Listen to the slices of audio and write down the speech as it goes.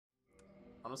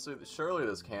Honestly, surely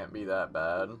this can't be that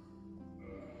bad.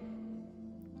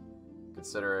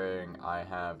 Considering I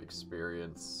have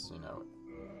experience, you know,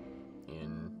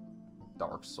 in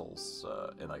Dark Souls,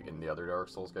 in the other Dark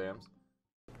Souls games.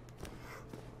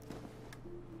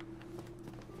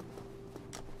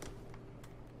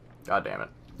 God damn it.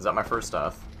 Is that my first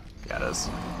death? Yeah, it is.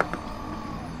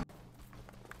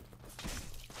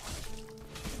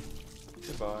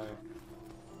 Goodbye.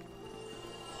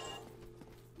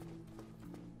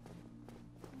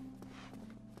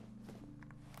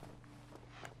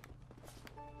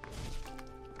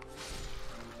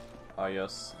 Ah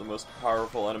yes, the most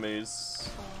powerful enemies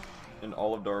in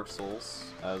all of Dark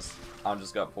Souls, as I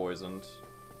just got poisoned.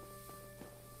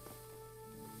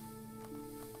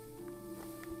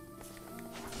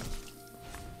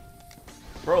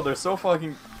 Bro, they're so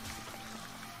fucking...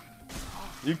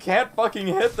 You can't fucking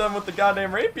hit them with the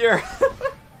goddamn rapier!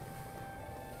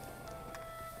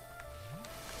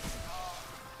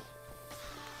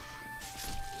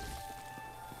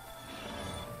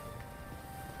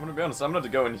 I'm gonna be honest, I'm gonna have to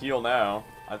go and heal now.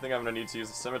 I think I'm gonna need to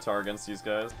use a scimitar against these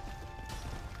guys.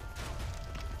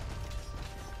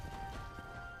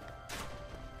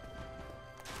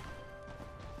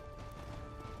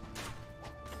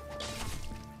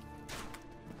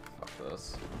 Fuck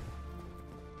this.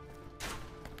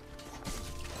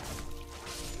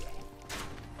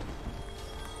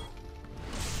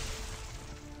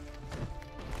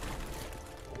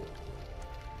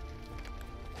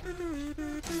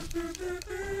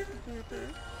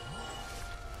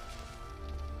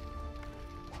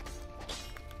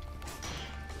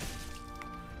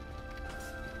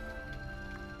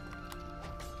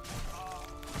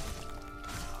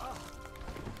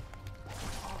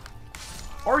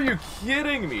 Are you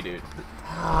kidding me, dude?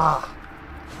 Ah.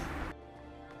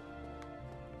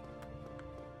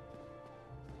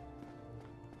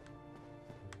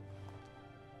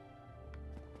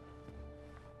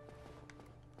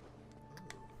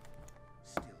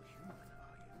 Still human, are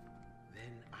you?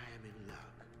 Then I am in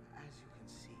luck. As you can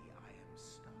see, I am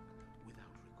stuck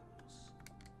without recourse.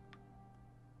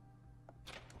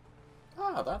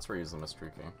 Ah, that's where you use the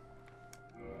mystery key.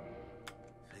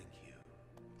 Thank you.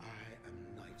 I am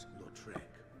Knight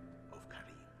Lautrec of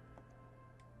Carim.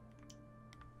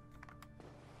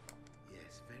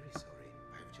 Yes, very sorry.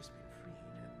 I've just been freed.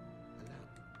 Allow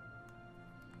me.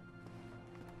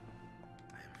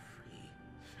 I am free.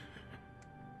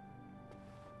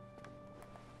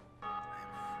 I am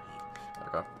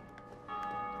free. Okay.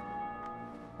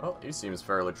 Well, he seems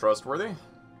fairly trustworthy.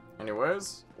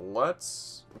 Anyways,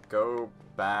 let's go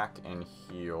back and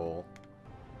heal.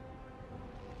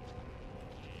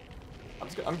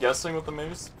 I'm guessing with the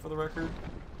mace, for the record.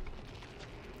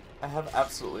 I have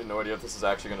absolutely no idea if this is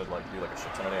actually gonna like do like a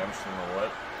shit ton of damage, no matter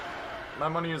what. My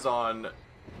money is on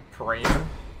Praying.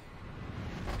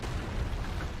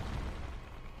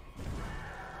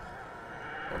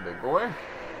 Oh, big boy.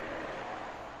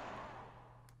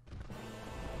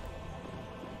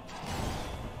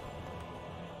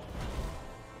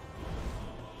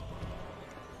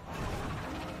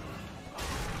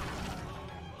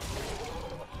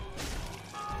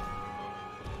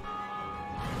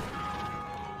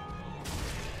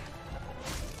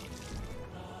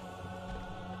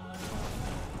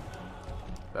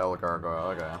 Bell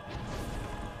Gargoyle, okay.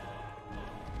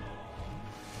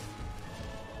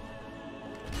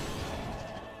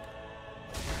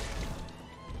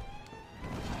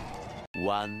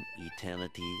 One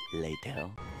eternity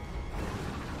later.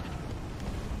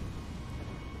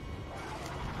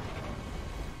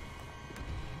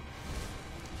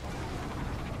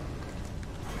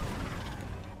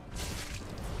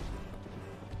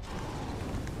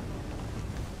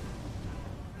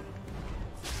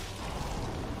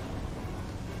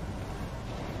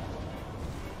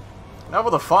 Enough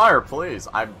with the fire, please.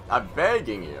 I'm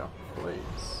begging you,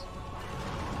 please.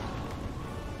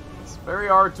 It's very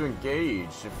hard to engage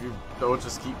if you don't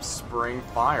just keep spraying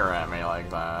fire at me like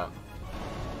that.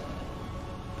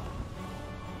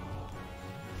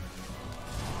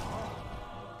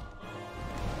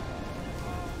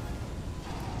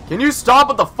 Can you stop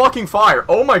with the fucking fire?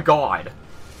 Oh my god.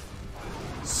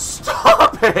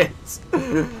 Stop it!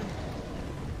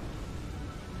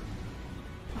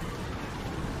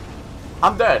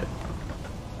 I'm dead.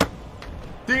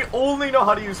 They only know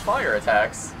how to use fire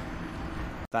attacks.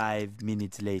 5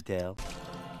 minutes later.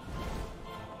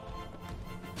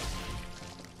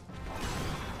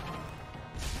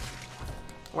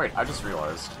 Wait, I just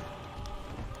realized.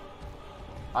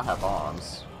 I have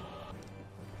bombs.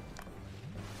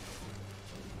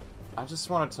 I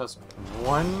just want to test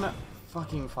one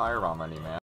fucking firebomb on you,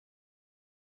 man.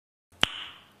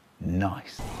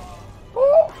 Nice.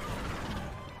 Oh!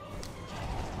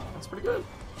 That's pretty good.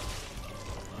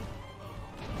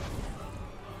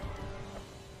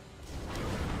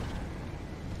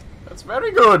 That's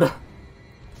very good.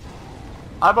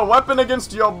 I have a weapon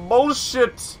against your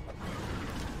bullshit.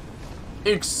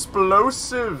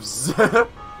 Explosives.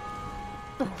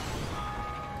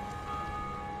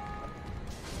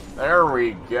 There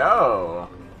we go.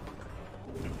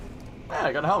 Yeah,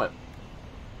 I got a helmet.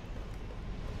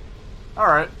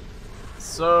 Alright.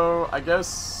 So, I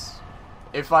guess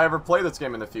if I ever play this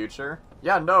game in the future,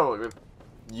 yeah, no,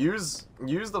 use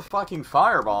the fucking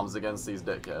firebombs against these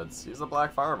dickheads. Use the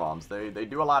black firebombs. They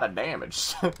do a lot of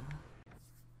damage.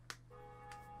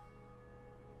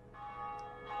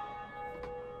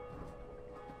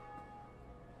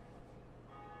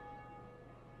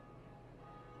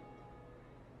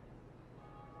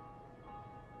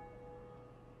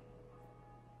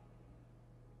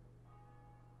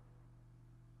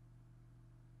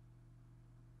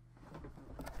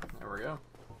 There we go.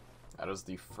 That is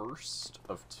the first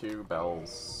of 2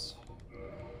 bells.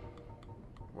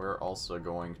 We're also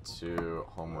going to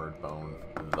Homeward Bone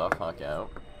the fuck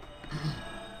out.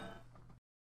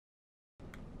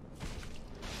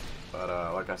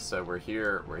 But like I said, we're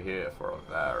here for a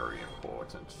very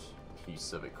important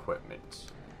piece of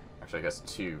equipment. Actually, I guess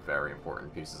 2 very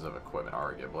important pieces of equipment,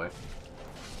 arguably.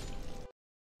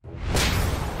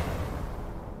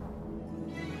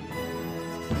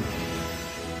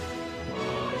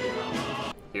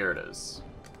 Here it is.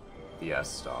 The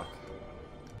S-Stock.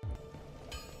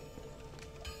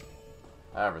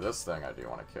 However, this thing I do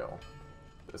want to kill.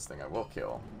 This thing I will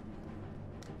kill.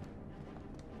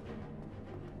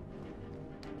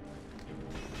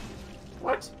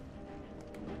 What?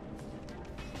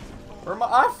 Where are my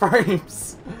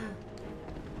iframes?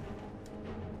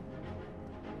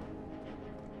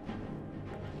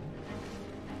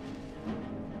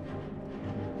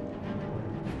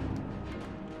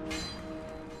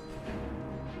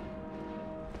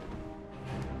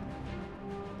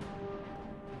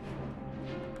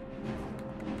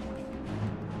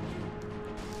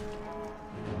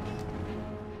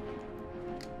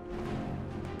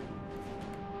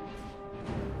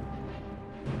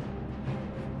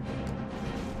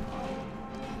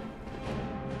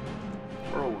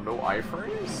 Bro, no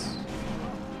iframes?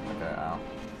 Okay, ow.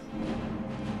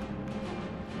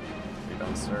 You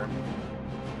done, sir?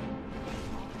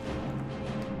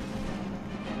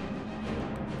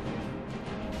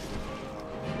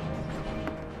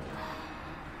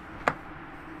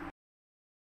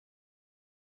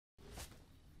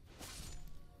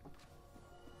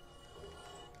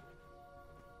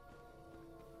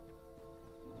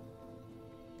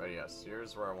 But yes,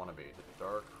 here's where I want to be. The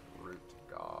Dark Root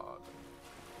God.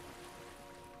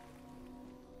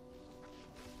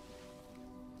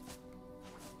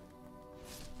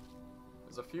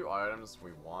 There's a few items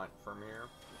we want from here.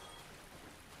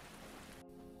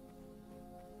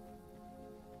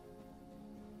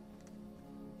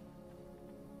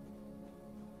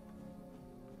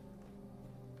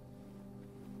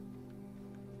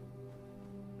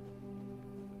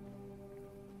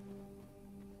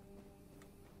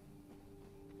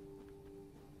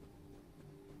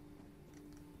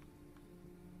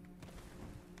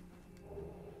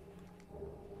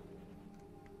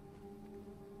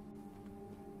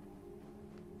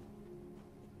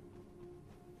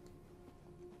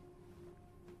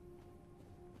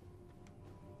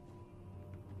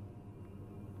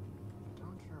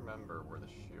 Remember where the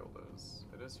shield is.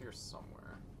 It is here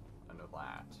somewhere. I know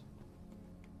that.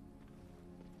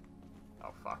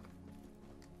 Oh, fuck.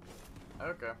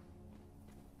 Okay.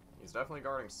 He's definitely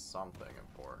guarding something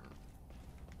important.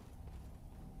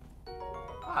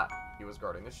 Ah! He was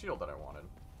guarding the shield that I wanted.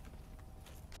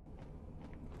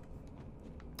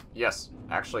 Yes,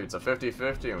 actually it's a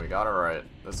 50-50 and we got it right.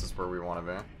 This is where we want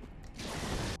to be.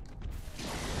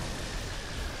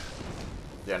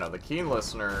 Yeah, no, the keen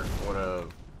listener would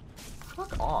have...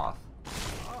 Fuck off.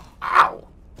 Ow!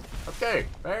 Okay,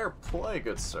 fair play,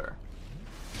 good sir.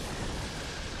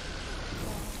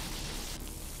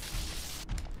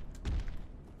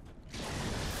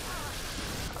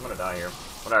 I'm gonna die here.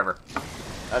 Whatever.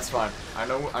 That's fine. I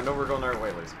know we're going the right way,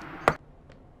 at least.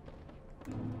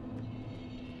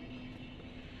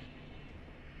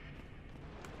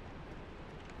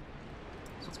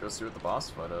 So let's go see what the boss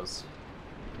fight is.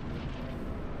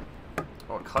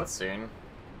 Oh, a cutscene.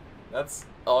 That's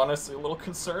honestly a little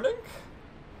concerning.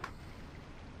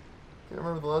 Can't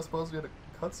remember the last boss we had a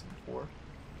cutscene for.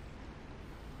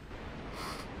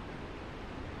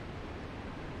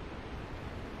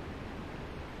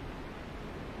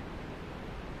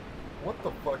 What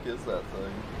the fuck is that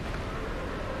thing?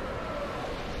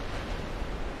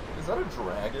 Is that a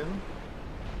dragon?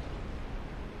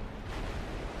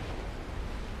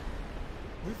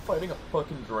 Are we fighting a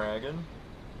fucking dragon?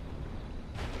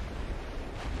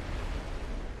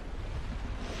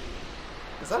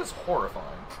 Because that is horrifying.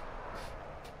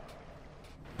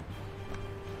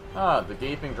 Ah, the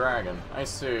gaping dragon. I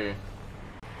see.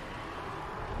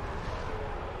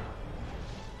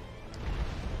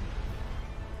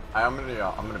 I'm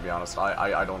gonna be honest.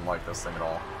 I don't like this thing at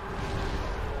all.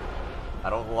 I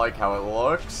don't like how it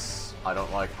looks. I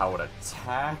don't like how it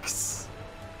attacks.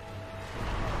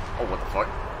 Oh, what the fuck?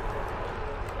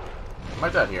 Am I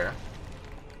dead here?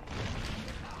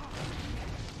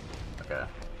 Okay,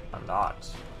 I'm not.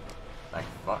 Thank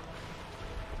fuck.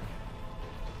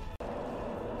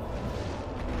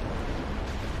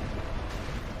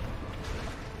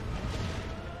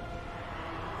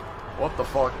 What the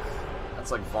fuck?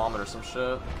 That's like vomit or some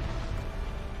shit.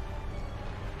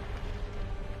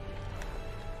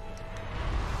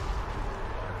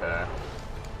 Okay.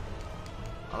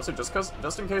 Honestly,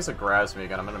 just in case it grabs me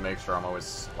again, I'm gonna make sure I'm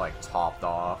always like topped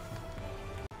off.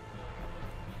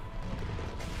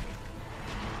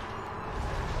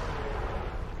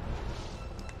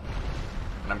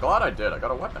 And I'm glad I did. I got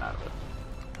a weapon out of it.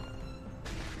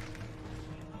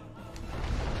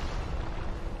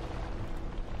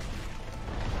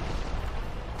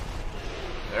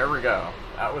 There we go.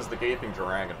 That was the Gaping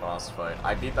Dragon boss fight.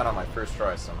 I beat that on my first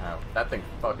try somehow. That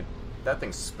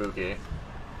thing's spooky.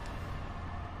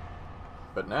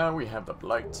 But now we have the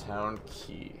Blighttown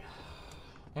Key.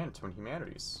 And 20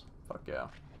 humanities. Fuck yeah.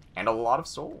 And a lot of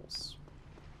souls.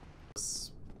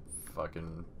 This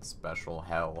fucking special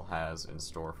hell has in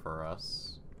store for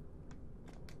us.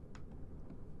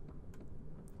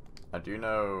 I do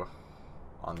know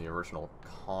on the original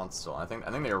console, I think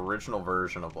the original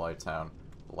version of Blighttown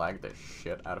lagged the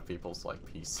shit out of people's like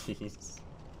PCs.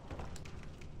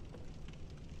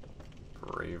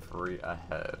 Bravery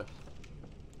ahead.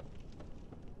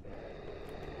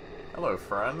 Hello,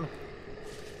 friend.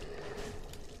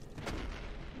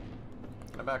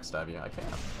 Can I backstab you? I can.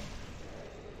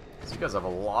 So you guys have a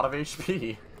lot of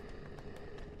HP.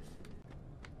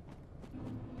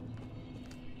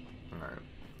 Alright.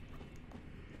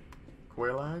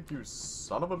 Quelaag, you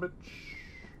son of a bitch.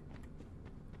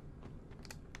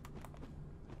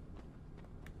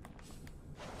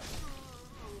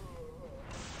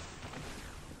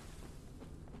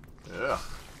 Ugh.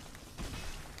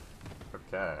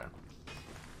 Okay.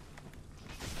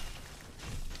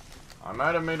 I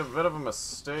might have made a bit of a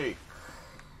mistake.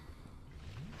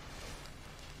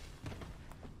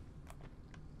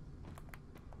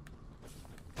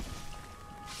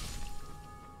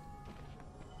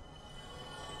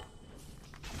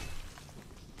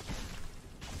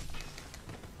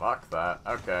 Fuck that.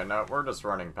 Okay, no, we're just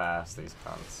running past these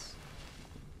cunts.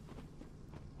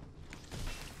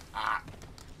 Ah!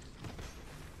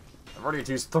 I've already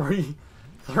used three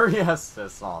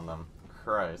assists on them.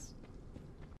 Christ.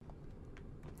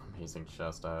 Amazing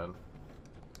chest ahead.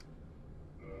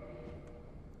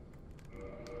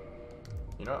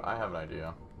 You know what? I have an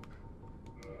idea.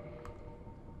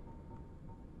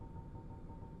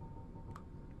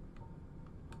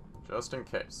 Just in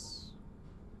case.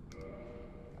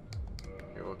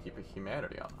 We will keep a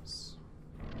humanity on us.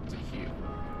 It's a heal.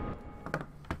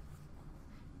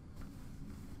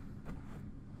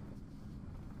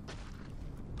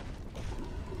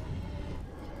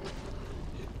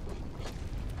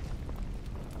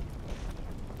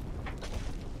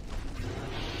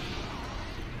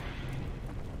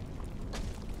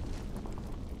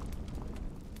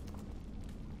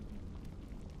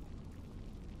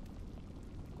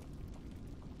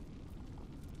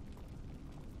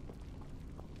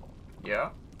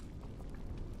 Yeah?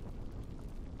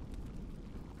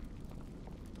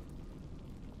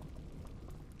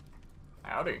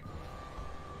 Howdy.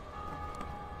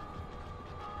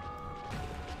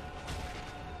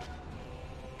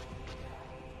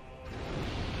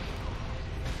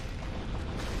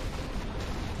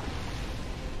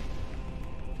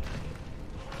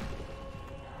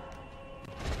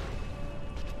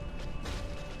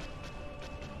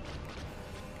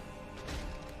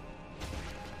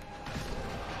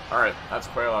 Alright, that's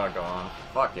Quelaag going.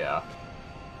 Fuck yeah.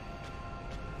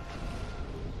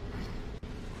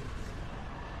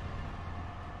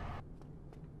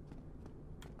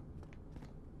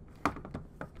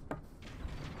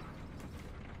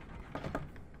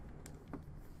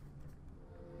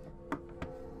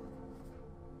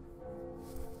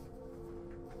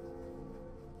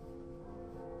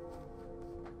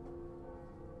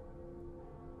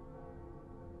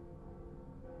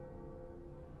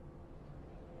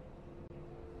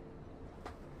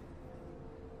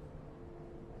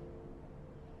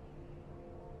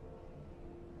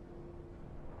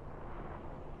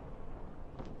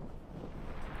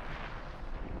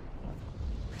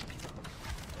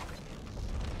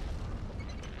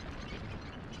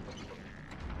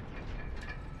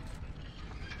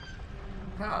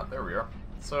 Ah, there we are.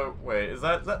 So, wait, is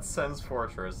that Sen's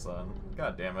Fortress, then?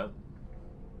 God damn it.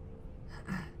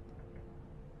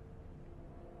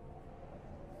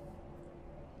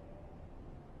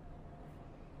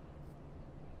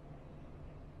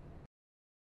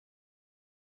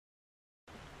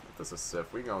 If this is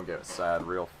Sif, we gonna get sad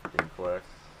real freaking quick.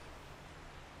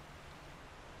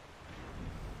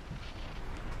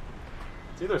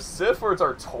 It's either Sif or it's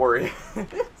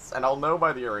Artorias, and I'll know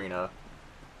by the arena.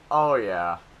 Oh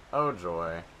yeah. Oh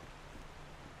joy.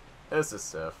 This is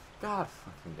Sif. God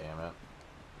fucking damn it.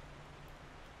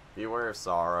 Beware of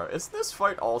Sara. Is this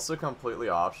fight also completely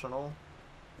optional?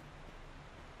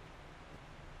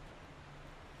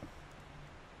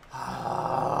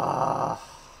 God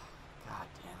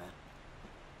damn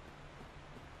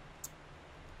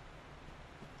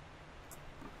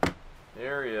it.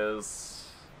 Here he is.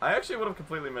 I actually would have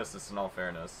completely missed this in all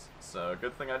fairness, so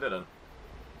good thing I didn't.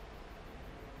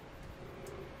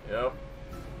 Yep.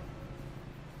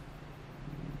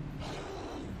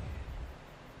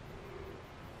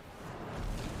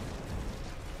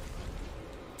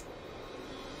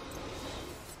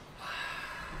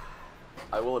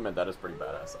 I will admit that is pretty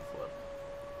badass, that flip.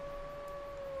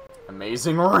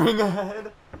 Amazing ring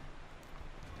ahead.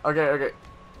 Okay, okay.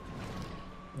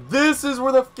 This is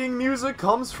where the fucking music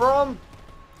comes from?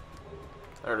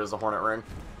 There it is, the Hornet Ring.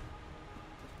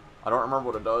 I don't remember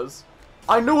what it does.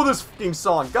 I know this fucking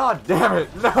song, god damn it,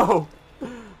 no!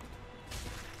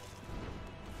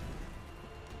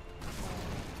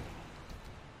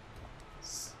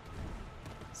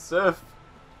 Sif.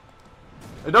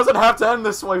 It doesn't have to end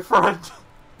this way, friend.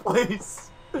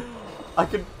 Please. I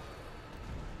can...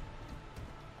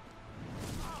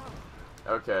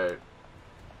 Okay.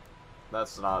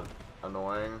 That's not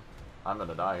annoying. I'm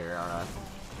gonna die here, aren't I?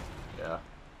 Yeah.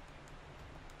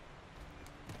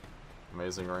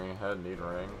 Amazing ring ahead, need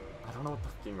ring. I don't know what the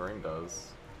fucking ring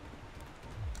does.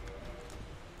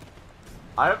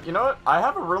 You know what? I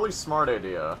have a really smart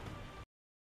idea.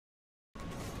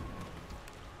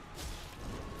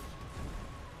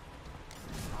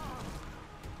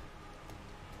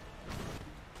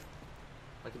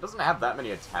 Like, it doesn't have that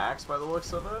many attacks by the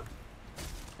looks of it.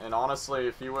 And honestly,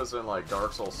 if he was in, like,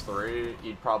 Dark Souls 3,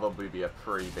 he'd probably be a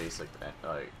pretty basic,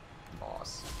 like,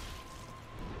 boss.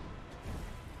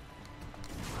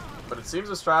 But it seems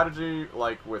a strategy,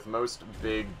 like, with most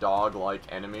big dog-like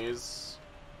enemies,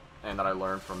 and that I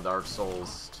learned from Dark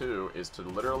Souls 2, is to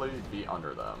literally be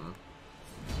under them.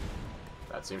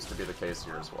 That seems to be the case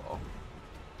here as well.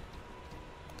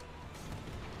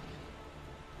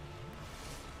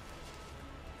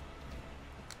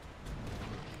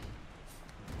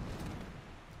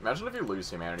 Imagine if you lose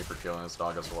humanity for killing this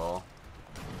dog as well.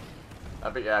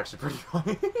 That'd be actually pretty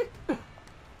funny.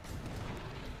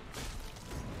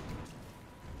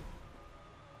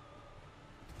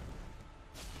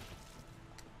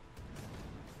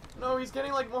 No, he's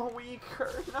getting like more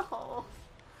weaker. No.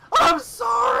 I'm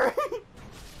sorry!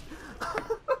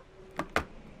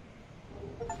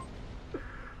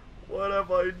 What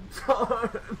have I done?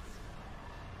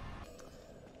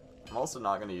 I'm also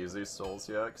not gonna use these souls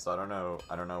yet, because I don't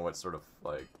know what sort of,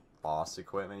 like, boss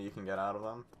equipment you can get out of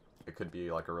them. It could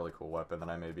be, like, a really cool weapon that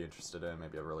I may be interested in,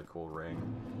 maybe a really cool ring.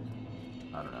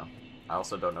 I don't know. I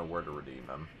also don't know where to redeem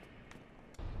them.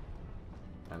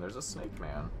 And there's a snake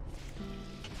man.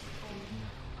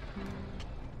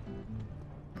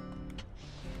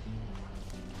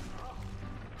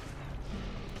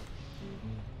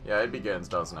 Yeah, it begins,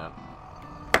 doesn't it?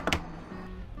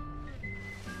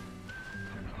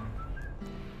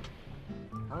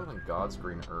 How than God's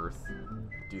green earth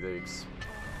do they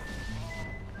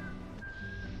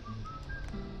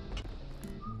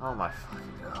Oh my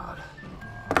fucking god.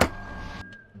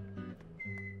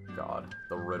 God,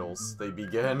 the riddles, they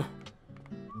begin.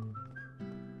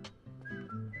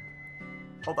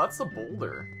 Oh, that's the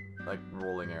boulder, like,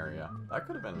 rolling area. That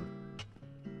could have been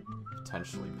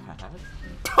potentially bad.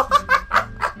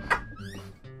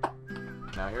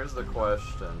 Now here's the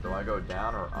question, do I go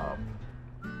down or up?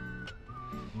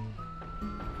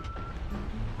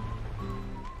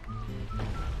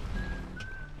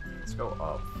 Let's go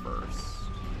up first.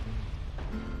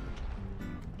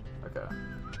 Okay.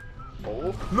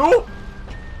 Oh, no!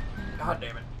 God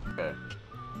damn it. Okay.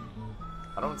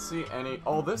 I don't see any...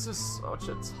 Oh, this is such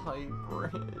a tight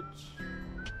bridge.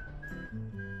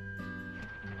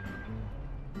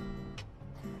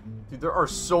 Dude, there are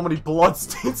so many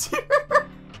bloodstains here.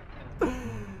 Oh,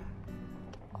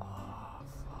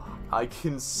 fuck. I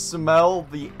can smell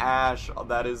the ash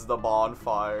that is the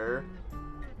bonfire.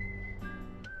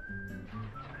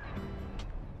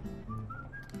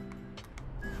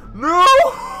 No!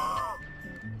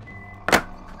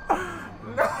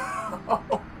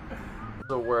 No!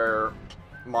 So where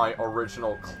my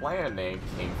original clan name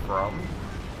came from,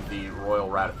 the Royal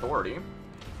Rat Authority.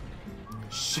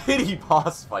 Shitty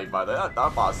boss fight, by the way.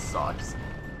 That boss sucks.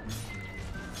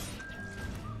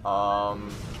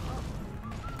 Hold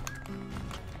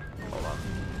on.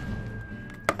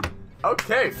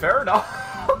 Okay, fair enough.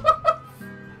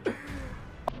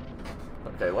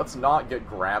 Okay, let's not get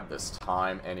grabbed this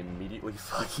time and immediately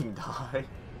fucking die.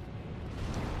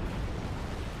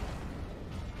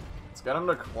 Let's get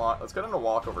him to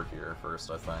walk over here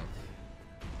first, I think.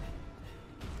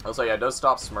 Also, yeah, it does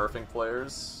stop smurfing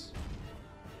players.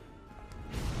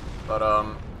 But,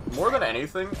 more than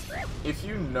anything, if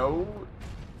you know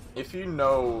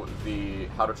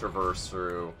how to traverse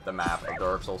through the map of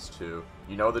Dark Souls 2,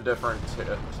 you know the different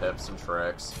tips and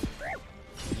tricks,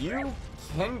 you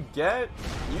can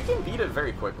beat it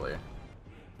very quickly.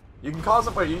 You can cause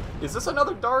them, wait, is this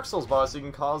another Dark Souls boss? You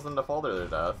can cause them to fall to their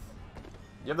death.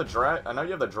 You have I know you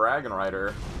have the Dragon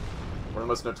Rider, one of the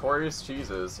most notorious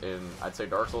cheeses in, I'd say,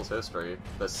 Dark Souls history.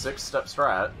 The 6-step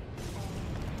strat.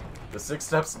 The 6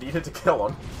 steps needed to kill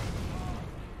him.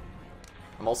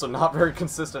 I'm also not very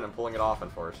consistent in pulling it off,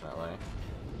 unfortunately.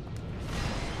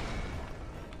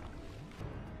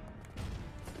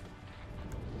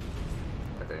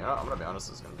 Okay, you know what? I'm gonna be honest,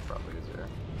 this is gonna be probably easier.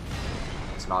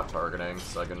 It's not targeting,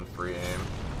 so I can free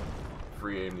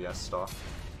aim the S-stock.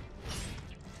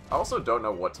 I also don't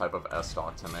know what type of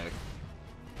S-stock to make.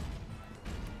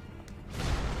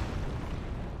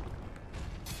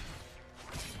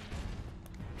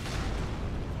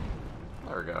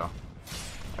 There we go.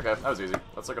 Okay, that was easy.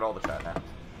 Let's look at all the chat now.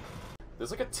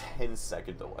 There's like a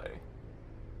 10-second delay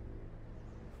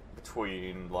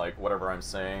between, like, whatever I'm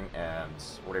saying and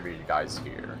whatever you guys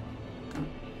hear.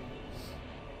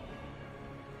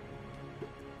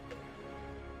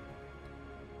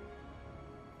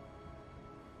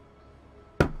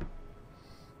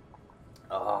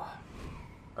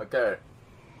 Okay.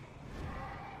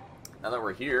 Now that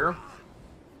we're here,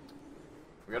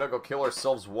 we gotta go kill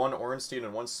ourselves one Ornstein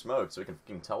and one Smoke so we can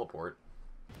fucking teleport.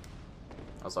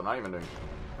 Also, I'm not even doing...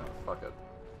 Oh, fuck it.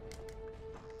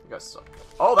 You guys suck.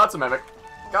 Oh, that's a Mimic!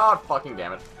 God fucking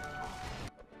damn it.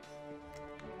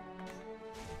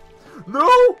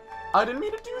 No! I didn't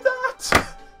mean to do that!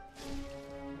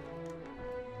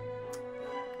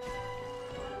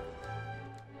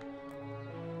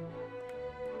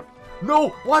 No!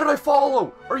 Why did I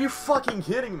follow? Are you fucking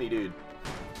kidding me, dude?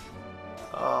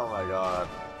 Oh my god.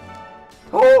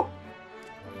 Oh!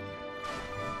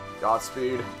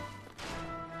 Godspeed.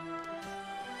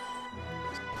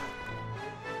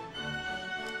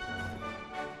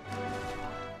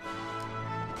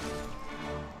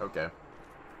 Okay.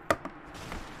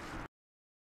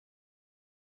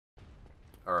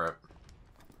 Alright.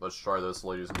 Let's try this,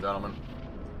 ladies and gentlemen.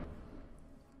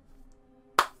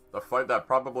 The fight that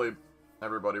probably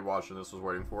everybody watching this was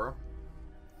waiting for.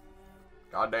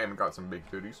 Goddamn, got some big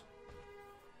titties.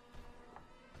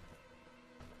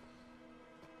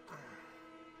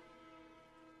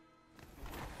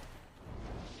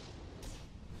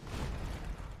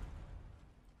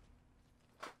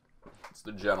 It's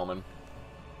the gentleman.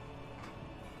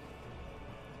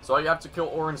 So you have to kill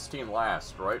Ornstein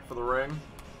last, right, for the ring?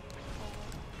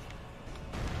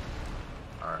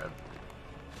 Alright.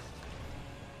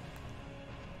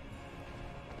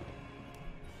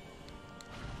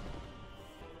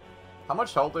 How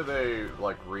much health do they,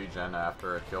 like, regen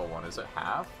after a kill one? Is it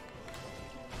half?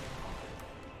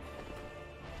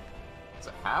 Is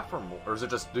it half or more? Or is it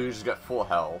just, do you just get full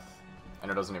health? And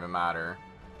it doesn't even matter?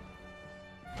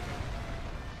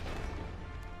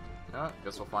 Yeah,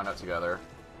 guess we'll find out together.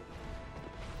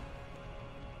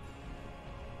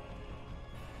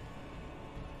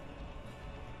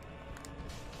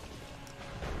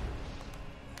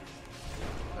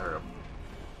 There we go.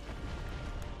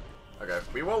 Okay,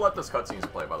 we will let this cutscenes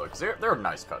play, by the way, because they're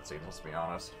nice cutscenes, let's be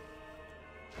honest.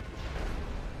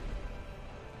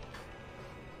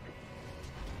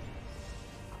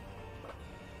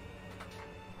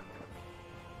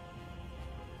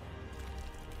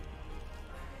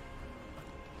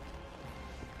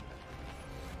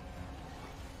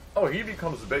 Oh, he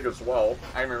becomes big as well.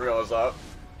 I didn't even realize that.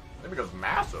 He becomes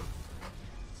massive.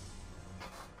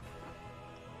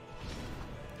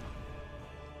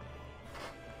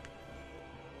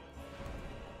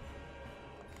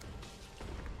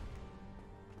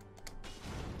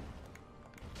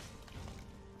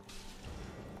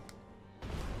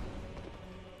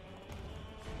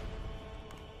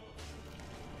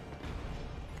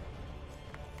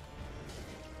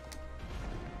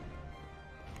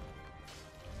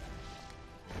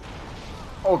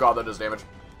 Oh god, that does damage.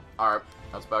 Alright.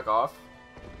 Let's back off.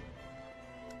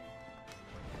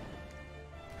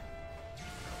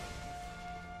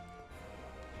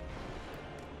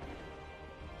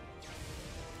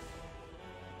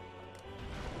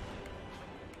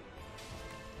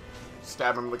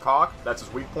 Stab him in the cock. That's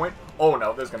his weak point. Oh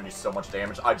no, there's gonna be so much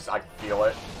damage. I can feel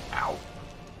it. Ow.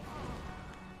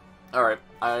 Alright,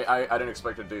 I didn't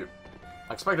expect it to do...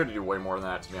 I expected to do way more than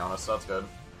that, to be honest. That's good.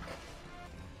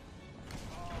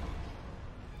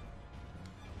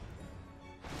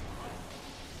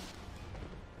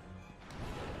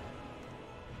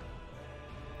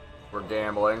 We're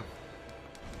gambling.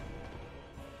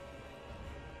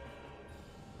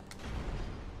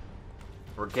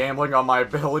 We're gambling on my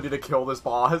ability to kill this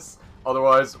boss.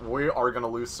 Otherwise, we are gonna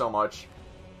lose so much.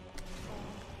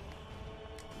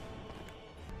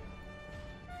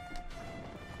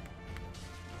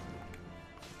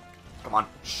 Come on,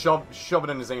 shove it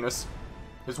in his anus.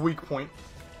 His weak point.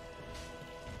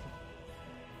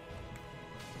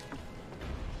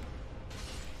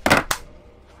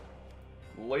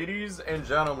 Ladies and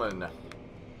gentlemen,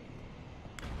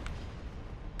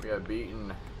 we have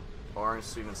beaten Orange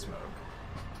Seed and Smoke.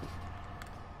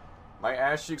 My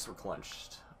ass cheeks were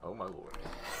clenched. Oh my lord.